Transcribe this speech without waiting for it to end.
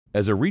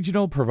As a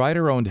regional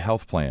provider-owned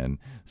health plan,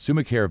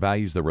 SumaCare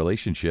values the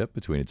relationship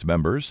between its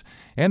members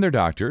and their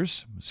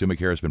doctors.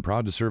 SumaCare has been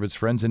proud to serve its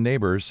friends and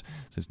neighbors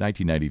since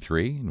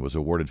 1993 and was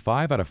awarded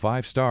 5 out of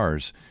 5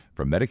 stars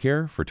from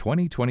Medicare for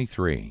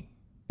 2023.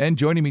 And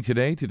joining me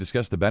today to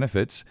discuss the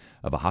benefits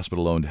of a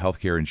hospital-owned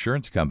healthcare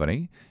insurance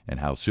company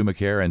and how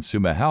SumaCare and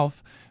Suma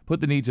Health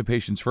put the needs of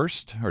patients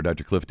first are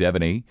Dr. Cliff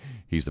Devaney.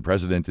 He's the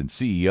president and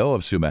CEO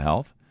of Suma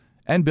Health,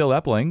 and Bill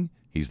Epling.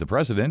 He's the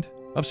president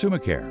of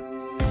SumaCare.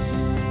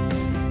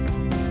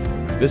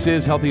 This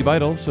is Healthy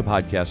Vitals, a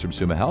podcast from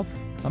Suma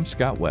Health. I'm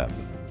Scott Webb.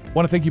 I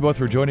want to thank you both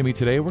for joining me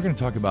today. We're going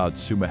to talk about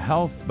Suma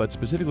Health, but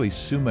specifically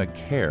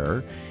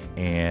SumaCare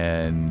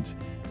and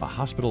a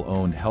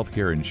hospital-owned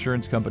healthcare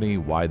insurance company,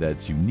 why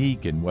that's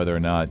unique, and whether or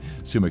not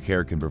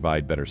SumaCare can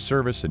provide better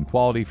service and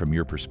quality from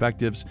your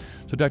perspectives.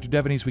 So, Dr.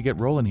 Devaney, as we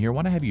get rolling here, I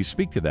want to have you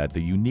speak to that,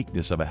 the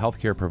uniqueness of a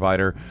healthcare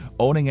provider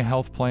owning a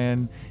health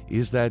plan.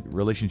 Is that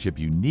relationship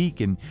unique,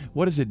 and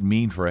what does it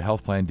mean for a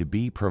health plan to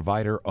be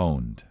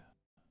provider-owned?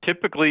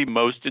 Typically,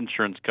 most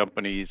insurance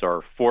companies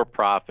are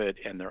for-profit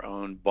and they're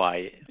owned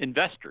by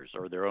investors,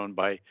 or they're owned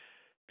by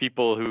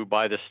people who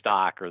buy the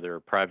stock, or they're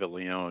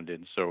privately owned.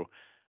 And so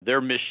their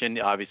mission,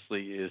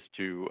 obviously, is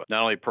to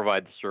not only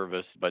provide the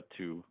service, but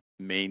to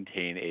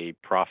maintain a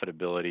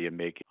profitability and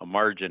make a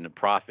margin and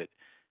profit.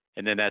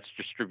 And then that's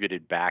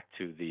distributed back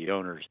to the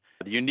owners.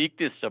 The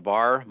uniqueness of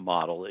our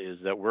model is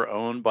that we're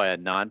owned by a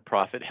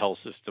nonprofit health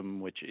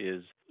system, which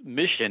is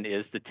mission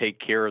is to take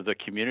care of the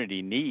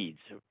community needs,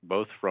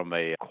 both from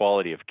a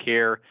quality of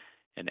care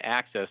and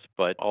access,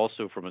 but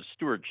also from a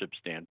stewardship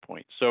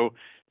standpoint. So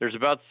there's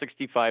about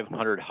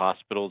 6,500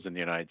 hospitals in the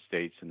United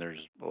States, and there's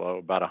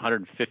about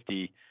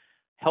 150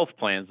 health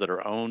plans that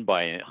are owned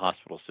by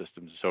hospital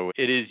systems. So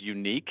it is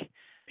unique.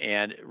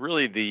 And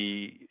really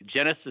the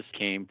genesis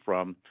came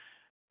from,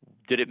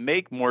 did it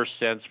make more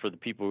sense for the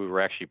people who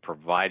were actually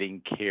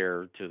providing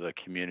care to the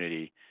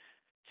community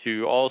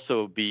to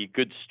also be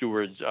good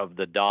stewards of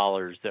the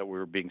dollars that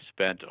were being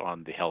spent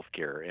on the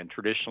healthcare? And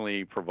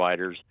traditionally,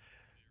 providers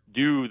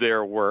do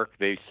their work,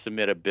 they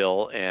submit a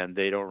bill, and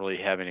they don't really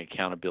have any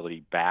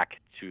accountability back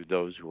to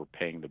those who are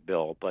paying the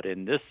bill. But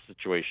in this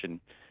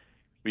situation,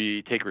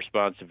 we take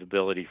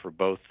responsibility for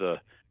both the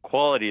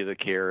quality of the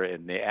care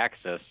and the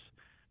access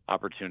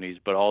opportunities,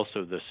 but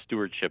also the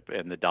stewardship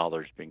and the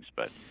dollars being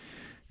spent.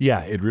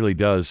 Yeah, it really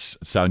does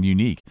sound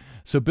unique.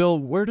 So, Bill,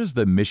 where does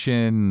the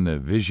mission, the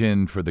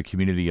vision for the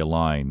community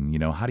align?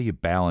 How do you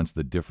balance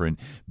the different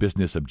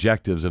business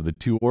objectives of the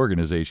two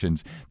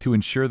organizations to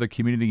ensure the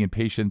community and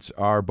patients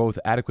are both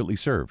adequately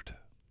served?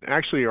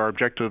 Actually, our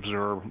objectives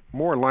are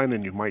more aligned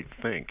than you might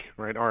think,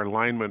 right? Our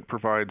alignment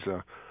provides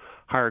a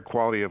higher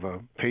quality of a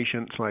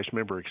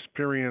patient/member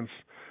experience.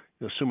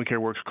 SumaCare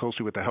works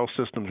closely with the health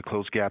system to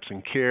close gaps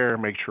in care,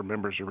 make sure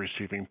members are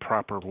receiving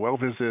proper well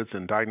visits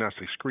and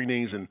diagnostic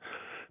screenings, and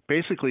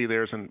basically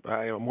there's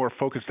a more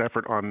focused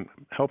effort on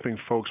helping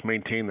folks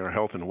maintain their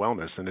health and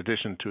wellness in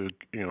addition to,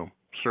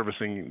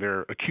 servicing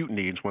their acute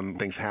needs when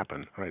things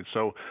happen, right?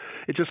 So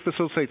it just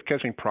facilitates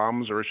catching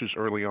problems or issues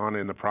early on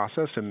in the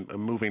process and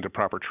moving to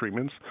proper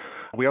treatments.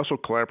 We also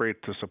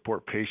collaborate to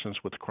support patients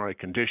with chronic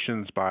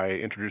conditions by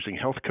introducing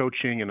health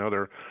coaching and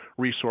other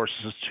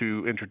resources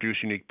to introduce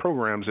unique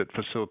programs that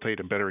facilitate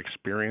a better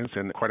experience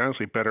and, quite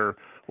honestly,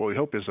 what we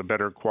hope is a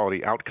better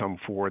quality outcome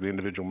for the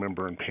individual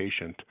member and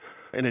patient.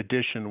 In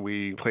addition,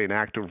 we play an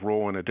active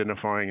role in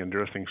identifying and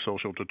addressing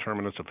social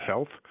determinants of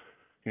health.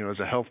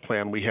 As a health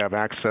plan, we have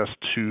access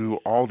to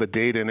all the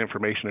data and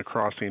information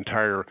across the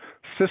entire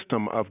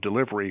system of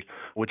delivery,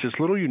 which is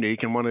a little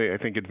unique. And one of the,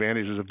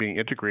 advantages of being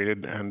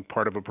integrated and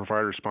part of a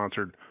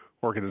provider-sponsored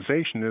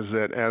organization is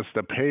that as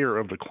the payer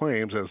of the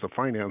claims, as the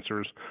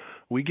financiers,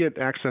 we get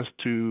access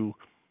to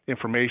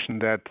information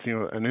that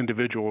an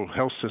individual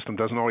health system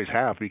doesn't always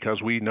have,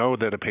 because we know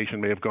that a patient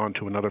may have gone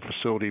to another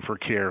facility for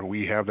care.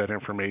 We have that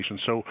information.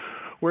 So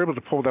we're able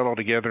to pull that all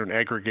together and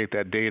aggregate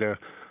that data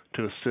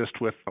to assist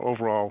with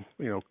overall,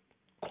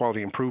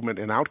 quality improvement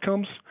in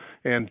outcomes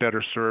and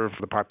better serve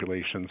the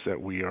populations that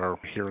we are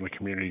here in the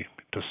community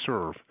to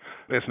serve.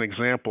 As an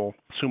example,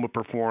 Suma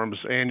performs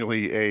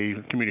annually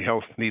a community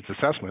health needs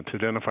assessment to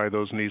identify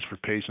those needs for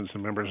patients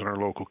and members in our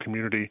local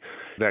community.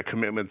 That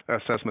commitment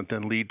assessment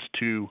then leads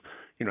to,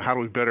 how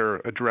do we better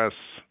address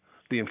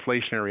the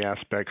inflationary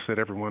aspects that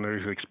everyone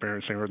is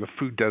experiencing, or the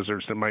food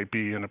deserts that might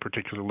be in a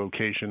particular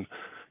location,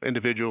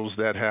 individuals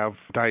that have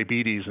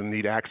diabetes and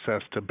need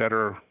access to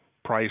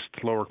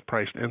lower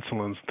priced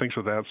insulins, things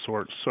of that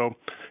sort. So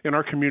in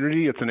our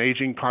community, it's an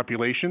aging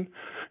population,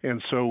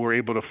 and so we're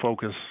able to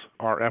focus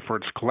our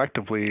efforts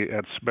collectively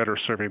at better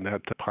serving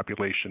that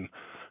population.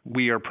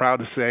 We are proud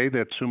to say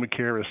that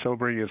SumaCare is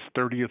celebrating its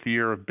 30th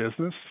year of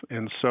business,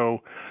 and so,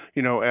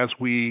 as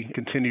we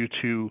continue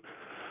to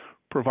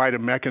provide a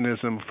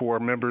mechanism for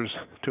members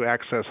to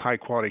access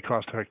high-quality,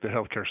 cost-effective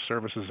healthcare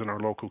services in our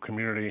local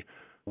community,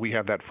 we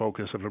have that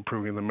focus of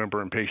improving the member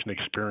and patient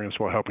experience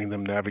while helping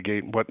them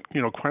navigate what,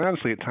 quite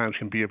honestly, at times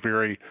can be a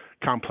very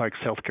complex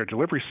healthcare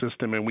delivery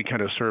system, and we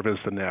kind of serve as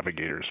the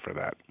navigators for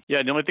that.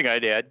 Yeah, the only thing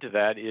I'd add to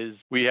that is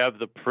we have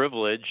the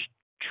privilege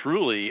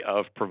truly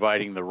of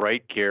providing the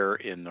right care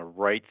in the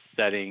right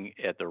setting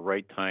at the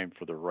right time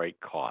for the right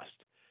cost.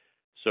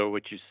 So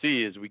what you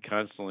see is we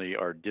constantly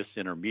are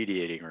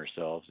disintermediating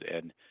ourselves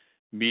and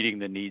meeting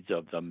the needs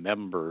of the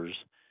members.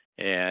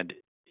 And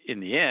in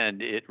the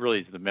end, it really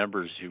is the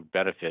members who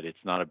benefit.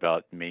 It's not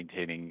about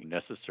maintaining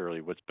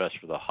necessarily what's best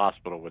for the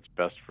hospital, what's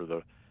best for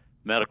the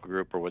medical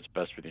group, or what's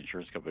best for the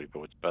insurance company, but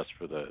what's best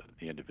for the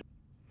individual.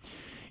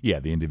 Yeah,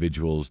 the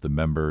individuals, the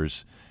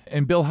members.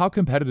 And Bill, how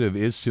competitive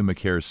is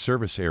SumaCare's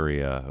service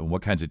area? And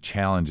what kinds of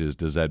challenges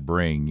does that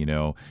bring?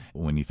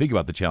 When you think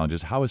about the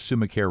challenges, how has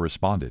SumaCare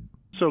responded?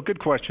 So good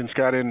question,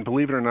 Scott. And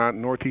believe it or not,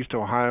 Northeast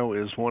Ohio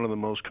is one of the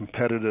most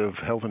competitive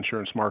health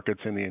insurance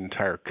markets in the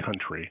entire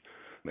country.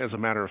 As a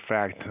matter of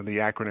fact, the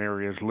Akron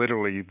area is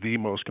literally the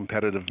most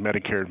competitive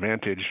Medicare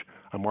Advantage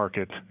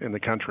market in the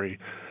country.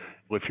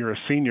 If you're a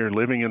senior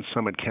living in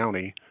Summit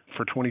County,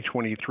 for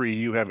 2023,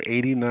 you have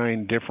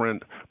 89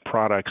 different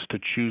products to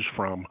choose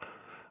from.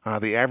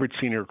 The average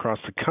senior across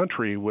the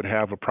country would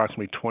have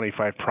approximately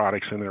 25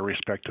 products in their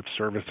respective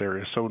service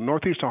areas. So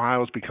Northeast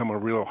Ohio has become a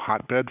real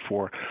hotbed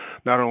for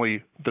not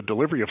only the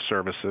delivery of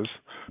services,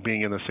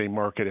 being in the same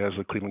market as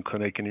the Cleveland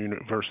Clinic and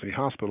University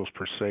Hospitals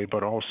per se,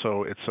 but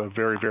also it's a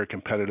very, very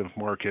competitive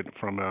market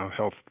from a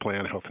health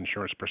plan, health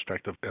insurance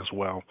perspective as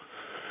well.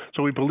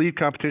 So we believe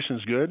competition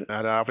is good.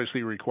 That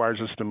obviously requires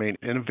us to remain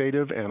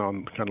innovative and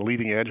on kind of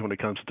leading edge when it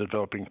comes to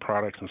developing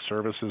products and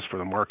services for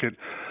the market.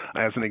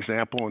 As an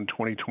example, in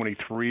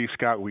 2023,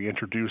 Scott, we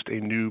introduced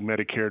a new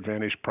Medicare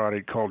Advantage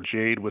product called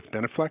Jade with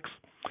Beneflex.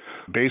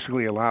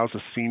 Basically allows a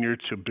senior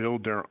to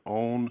build their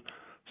own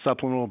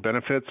supplemental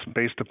benefits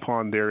based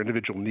upon their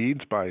individual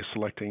needs by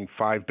selecting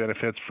 5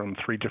 benefits from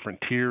 3 different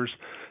tiers.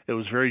 It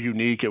was very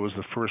unique. It was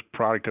the first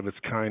product of its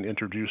kind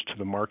introduced to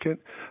the market.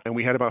 And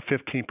we had about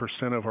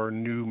 15% of our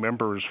new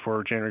members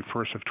for January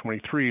 1st of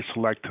 23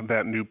 select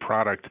that new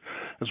product,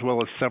 as well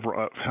as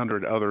several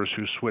hundred others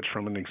who switched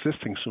from an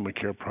existing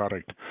SumaCare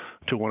product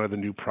to one of the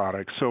new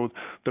products. So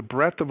the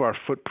breadth of our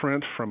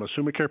footprint from a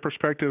SumaCare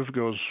perspective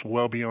goes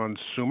well beyond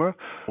Suma.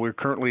 We're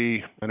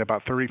currently in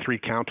about 33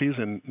 counties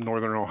in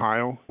northern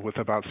Ohio, with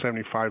about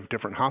 75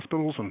 different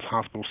hospitals and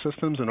hospital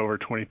systems and over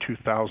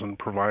 22,000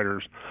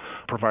 providers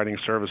providing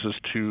services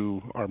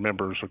to our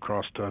members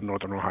across the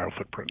northern Ohio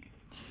footprint.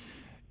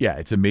 Yeah,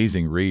 it's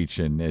amazing reach.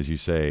 And as you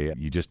say,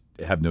 you just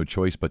have no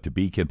choice but to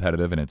be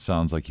competitive, and it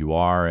sounds like you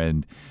are.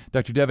 And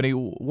Dr. Devaney,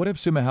 what have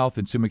Suma Health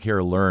and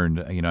SumaCare learned?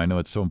 I know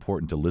it's so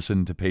important to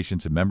listen to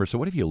patients and members. So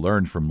what have you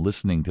learned from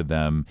listening to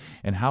them,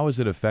 and how has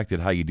it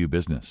affected how you do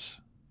business?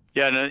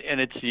 Yeah, and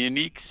it's a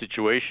unique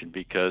situation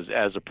because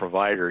as a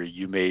provider,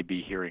 you may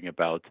be hearing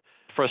about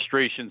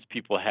frustrations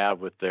people have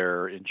with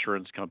their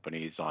insurance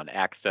companies on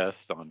access,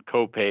 on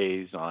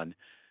copays, on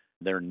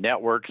their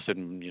networks,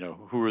 and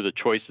who are the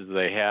choices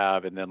they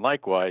have. And then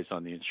likewise,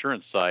 on the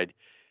insurance side,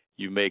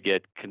 you may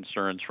get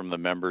concerns from the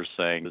members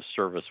saying the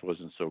service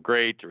wasn't so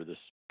great, or this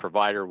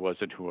provider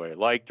wasn't who I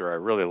liked, or I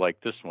really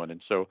like this one.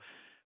 And so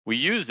we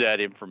use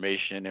that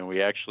information, and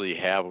we actually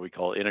have what we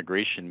call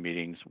integration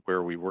meetings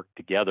where we work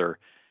together.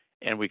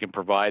 And we can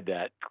provide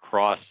that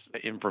cross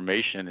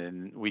information,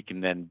 and we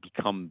can then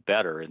become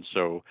better. And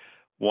so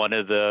one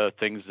of the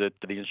things that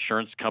the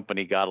insurance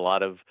company got a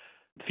lot of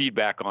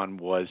feedback on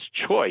was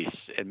choice,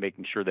 and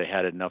making sure they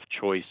had enough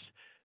choice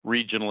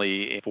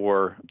regionally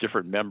for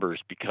different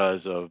members because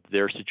of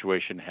their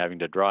situation having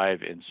to drive.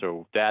 And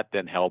so that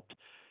then helped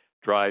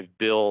drive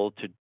Bill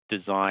to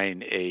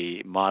design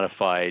a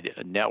modified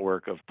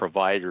network of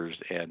providers,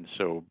 and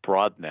so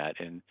broaden that.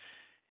 And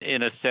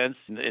in a sense,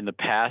 in the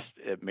past,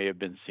 it may have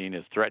been seen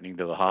as threatening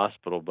to the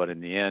hospital, but in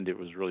the end, it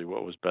was really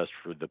what was best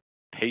for the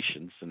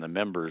patients and the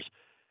members.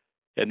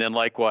 And then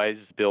likewise,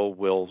 Bill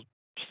will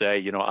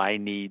say, I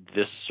need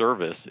this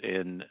service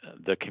in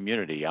the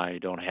community. I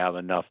don't have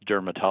enough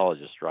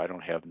dermatologists, or I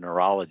don't have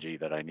neurology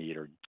that I need,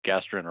 or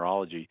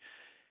gastroenterology.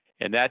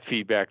 And that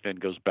feedback then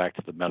goes back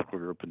to the medical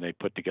group, and they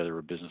put together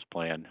a business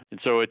plan. And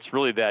so it's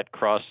really that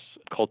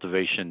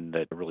cross-cultivation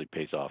that really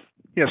pays off.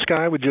 Yeah, Scott,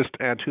 I would just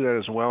add to that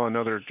as well.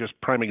 Another just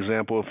prime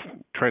example of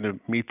trying to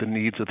meet the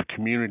needs of the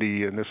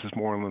community, and this is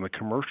more in the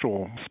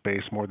commercial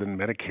space more than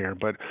Medicare,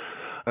 but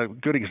a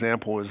good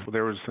example is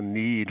there was a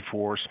need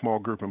for small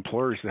group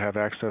employers to have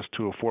access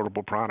to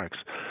affordable products,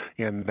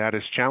 and that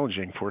is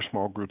challenging for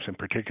small groups in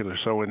particular.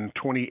 So in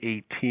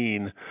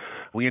 2018,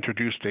 we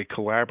introduced a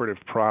collaborative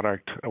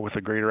product with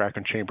the Greater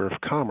Akron Chamber of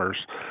Commerce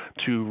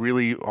to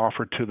really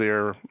offer to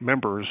their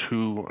members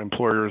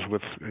employers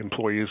with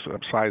employees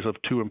size of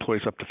 2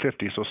 employees up to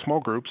 50, so small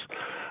groups.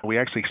 We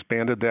actually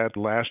expanded that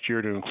last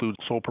year to include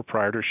sole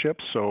proprietorship.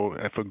 So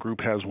if a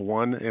group has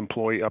 1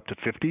 employee up to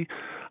 50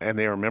 and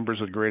they are members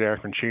of the Greater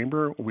Akron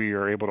Chamber, we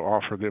are able to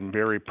offer them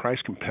very price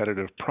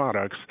competitive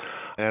products.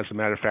 As a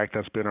matter of fact,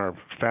 that's been our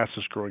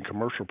fastest growing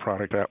commercial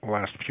product the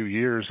last few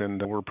years,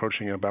 and we're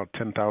approaching about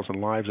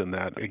 10,000 lives in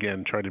that,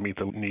 again, trying to meet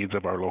the needs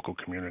of our local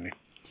community.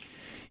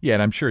 Yeah,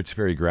 and I'm sure it's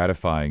very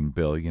gratifying,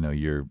 Bill.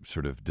 You're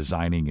sort of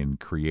designing and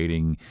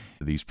creating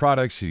these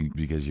products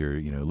because you're,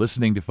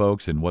 listening to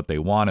folks and what they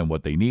want and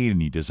what they need,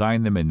 and you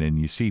design them, and then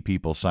you see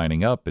people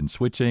signing up and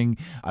switching.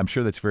 I'm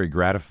sure that's very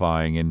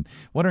gratifying, and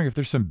wondering if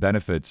there's some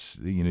benefits,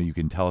 you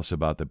can tell us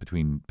about that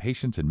between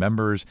patients and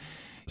members,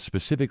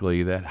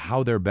 specifically that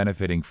how they're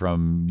benefiting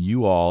from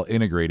you all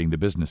integrating the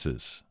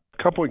businesses.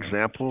 Couple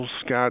examples,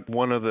 Scott.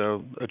 One of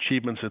the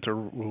achievements that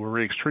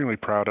we're extremely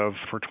proud of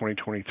for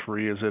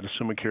 2023 is that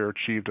Assumacare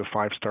achieved a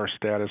 5-star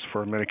status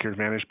for Medicare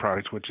Advantage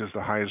products, which is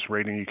the highest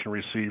rating you can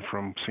receive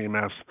from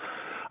CMS.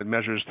 It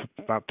measures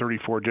about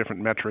 34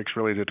 different metrics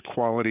related to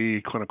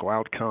quality, clinical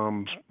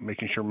outcomes,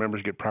 making sure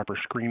members get proper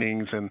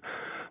screenings, and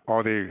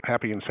are they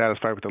happy and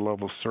satisfied with the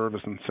level of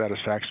service and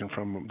satisfaction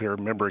from their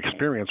member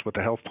experience with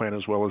the health plan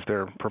as well as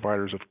their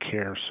providers of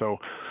care. So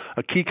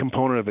a key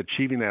component of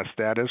achieving that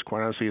status,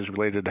 quite honestly, is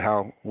related to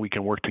how we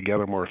can work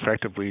together more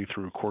effectively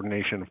through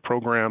coordination of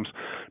programs,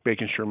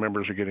 making sure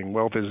members are getting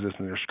well visits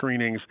in their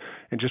screenings,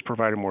 and just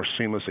provide a more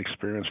seamless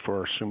experience for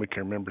our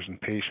Assumacare members and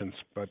patients.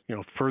 But,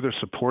 further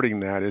supporting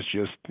that is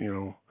just,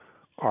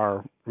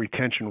 our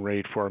retention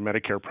rate for our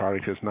Medicare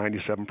product is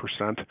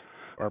 97%.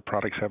 Our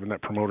products have a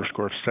Net Promoter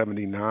Score of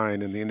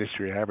 79, and the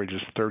industry average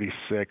is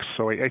 36.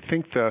 So I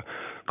think the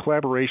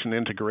collaboration,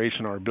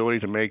 integration, our ability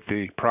to make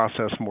the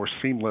process more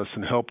seamless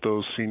and help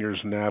those seniors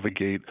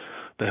navigate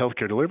the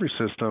healthcare delivery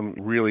system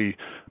really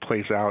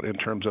plays out in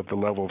terms of the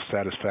level of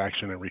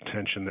satisfaction and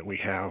retention that we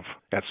have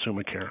at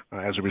Sumacare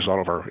as a result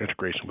of our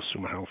integration with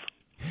Suma Health.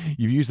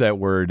 You've used that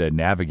word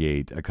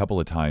navigate a couple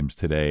of times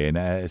today, and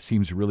it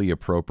seems really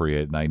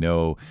appropriate. And I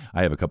know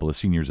I have a couple of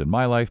seniors in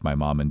my life, my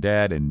mom and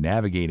dad, and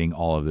navigating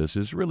all of this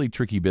is really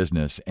tricky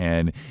business.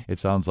 And it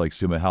sounds like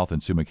Suma Health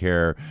and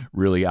Sumacare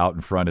really out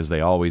in front, as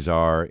they always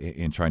are,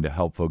 in trying to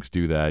help folks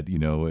do that,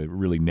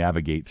 really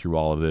navigate through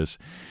all of this.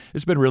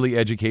 It's been really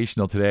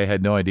educational today. I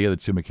had no idea that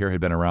Sumacare had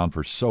been around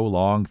for so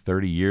long,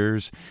 30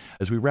 years.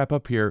 As we wrap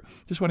up here,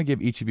 just want to give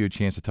each of you a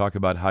chance to talk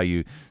about how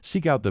you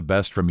seek out the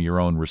best from your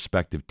own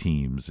respective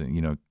teams.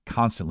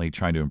 Constantly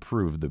trying to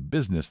improve the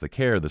business, the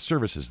care, the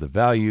services, the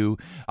value.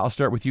 I'll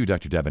start with you,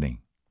 Dr. Devaney.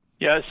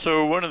 Yeah,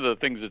 so one of the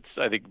things that's,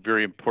 I think,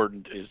 very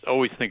important is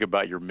always think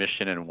about your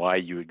mission and why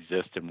you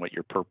exist and what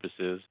your purpose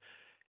is.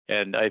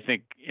 And I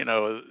think,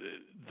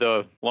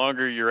 the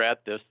longer you're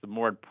at this, the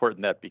more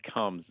important that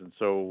becomes. And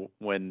so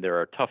when there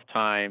are tough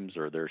times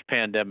or there's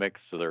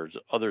pandemics or there's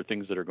other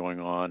things that are going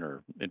on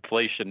or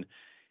inflation,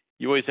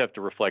 you always have to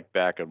reflect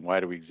back on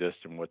why do we exist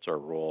and what's our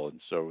role. And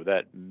so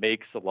that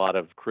makes a lot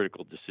of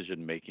critical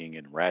decision making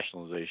and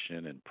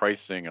rationalization and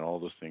pricing and all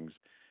those things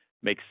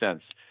make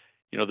sense.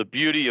 The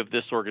beauty of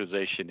this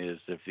organization is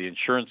if the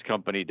insurance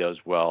company does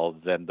well,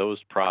 then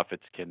those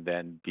profits can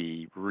then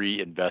be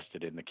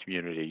reinvested in the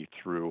community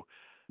through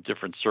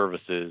different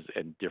services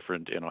and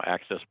different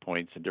access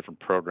points and different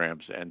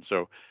programs. And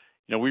so,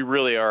 we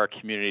really are a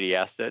community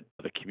asset.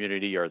 The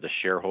community are the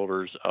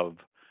shareholders of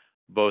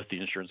both the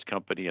insurance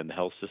company and the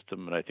health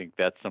system. And I think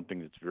that's something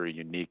that's very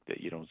unique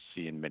that you don't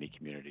see in many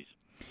communities.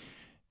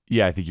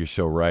 Yeah, I think you're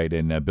so right.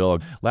 And Bill,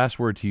 last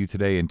word to you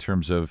today in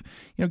terms of,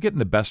 getting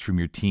the best from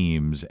your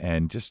teams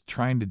and just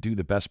trying to do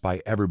the best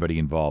by everybody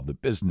involved, the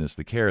business,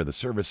 the care, the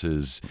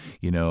services,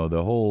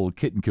 the whole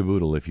kit and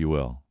caboodle, if you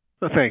will.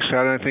 Well, thanks,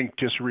 Scott. I think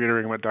just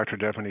reiterating what Dr.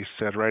 Devaney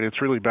said, right,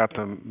 it's really about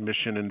the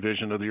mission and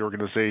vision of the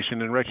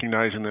organization and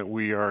recognizing that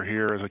we are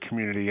here as a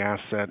community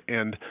asset.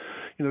 And,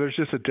 there's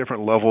just a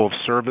different level of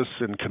service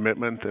and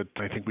commitment that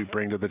I think we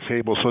bring to the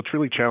table. So it's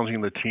really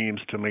challenging the teams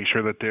to make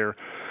sure that they're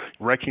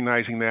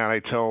recognizing that.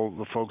 I tell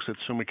the folks at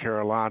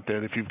Sumacare a lot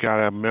that if you've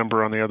got a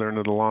member on the other end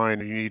of the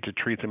line, you need to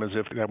treat them as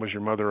if that was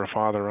your mother or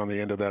father on the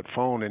end of that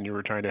phone and you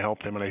were trying to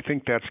help them. And I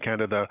think that's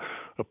kind of the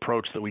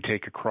approach that we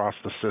take across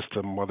the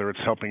system, whether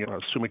it's helping a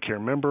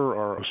Sumacare member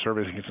or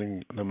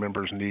servicing the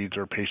member's needs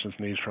or patient's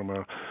needs from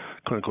a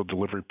clinical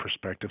delivery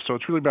perspective. So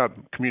it's really about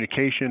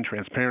communication,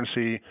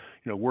 transparency,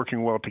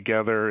 working well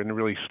together, and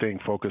really staying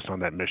focused on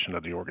that mission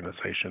of the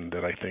organization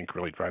that I think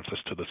really drives us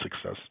to the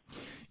success.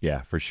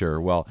 Yeah, for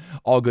sure. Well,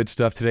 all good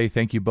stuff today.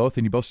 Thank you both,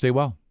 and you both stay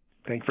well.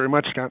 Thank you very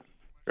much, Scott.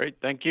 Great.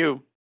 Thank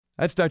you.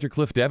 That's Dr.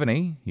 Cliff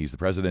Devaney. He's the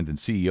president and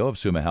CEO of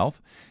Suma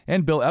Health.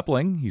 And Bill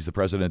Epling. He's the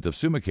president of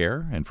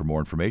Sumacare. And for more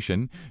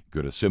information,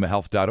 go to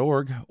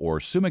sumahealth.org or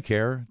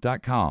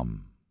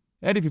sumacare.com.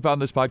 And if you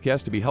found this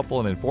podcast to be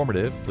helpful and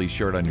informative, please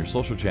share it on your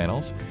social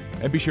channels.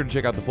 And be sure to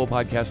check out the full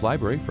podcast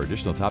library for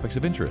additional topics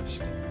of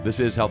interest.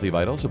 This is Healthy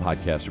Vitals, a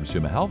podcast from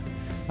Suma Health.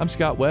 I'm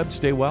Scott Webb.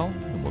 Stay well,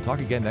 and we'll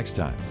talk again next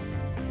time.